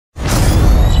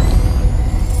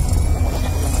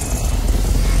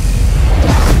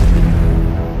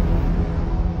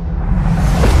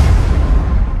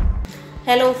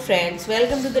friends,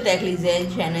 welcome to the Tech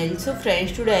Design channel. So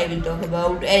friends, today I will talk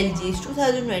about LG's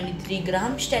 2023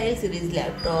 gram style series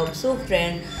laptop. So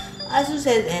friend, Asus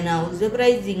has announced the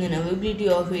pricing and availability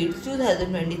of its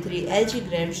 2023 LG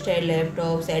gram style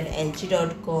laptops at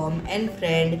LG.com. And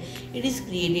friend, it is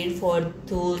created for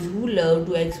those who love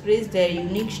to express their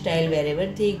unique style wherever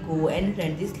they go. And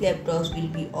friend, these laptops will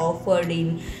be offered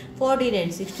in 14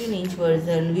 and 16 inch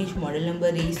version, which model number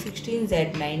is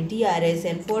 16Z90RS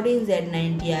and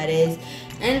 14Z90RS.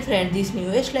 And friend, this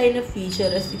newest lineup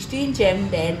features a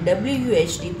 16:10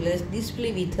 WQHD plus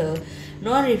display with a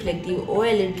non-reflective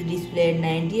OLED display at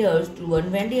 90Hz to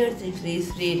 120Hz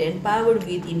refresh rate and powered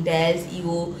with Intel's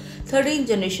Evo 13th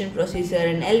generation processor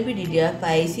and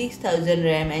LPDDR5 6000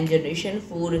 RAM and generation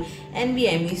 4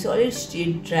 NVMe solid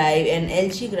state drive. And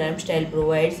LG gram style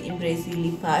provides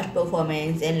impressively fast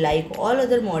performance, and like all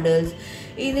other models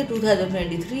in the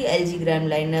 2023 LG gram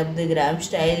lineup, the gram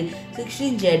style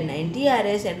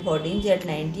 16Z90RS and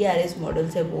 14Z90RS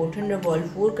models have both Thunderbolt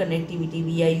 4 connectivity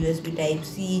via USB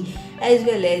Type-C as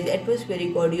well as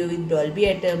atmospheric audio with Dolby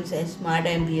Atmos and smart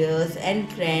ambience. And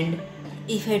friend,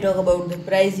 if I talk about the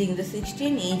pricing, the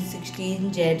 16-inch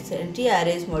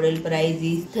 16Z90RS model price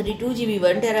is 32GB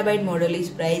 1TB model is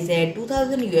priced at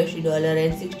 $2000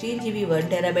 and 16GB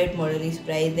 1TB model is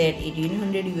priced at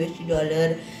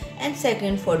 $1800 and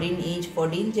second 14-inch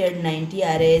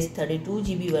 14Z90RS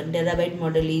 32GB 1TB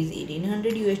model is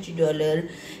 $1800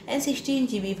 and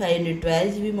 16GB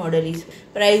 512GB model is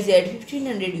priced at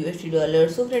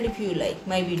 $1500. So friend, if you like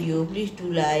my video, please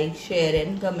do like, share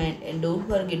and comment, and don't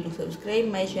forget to subscribe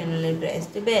my channel and press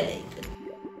the bell icon.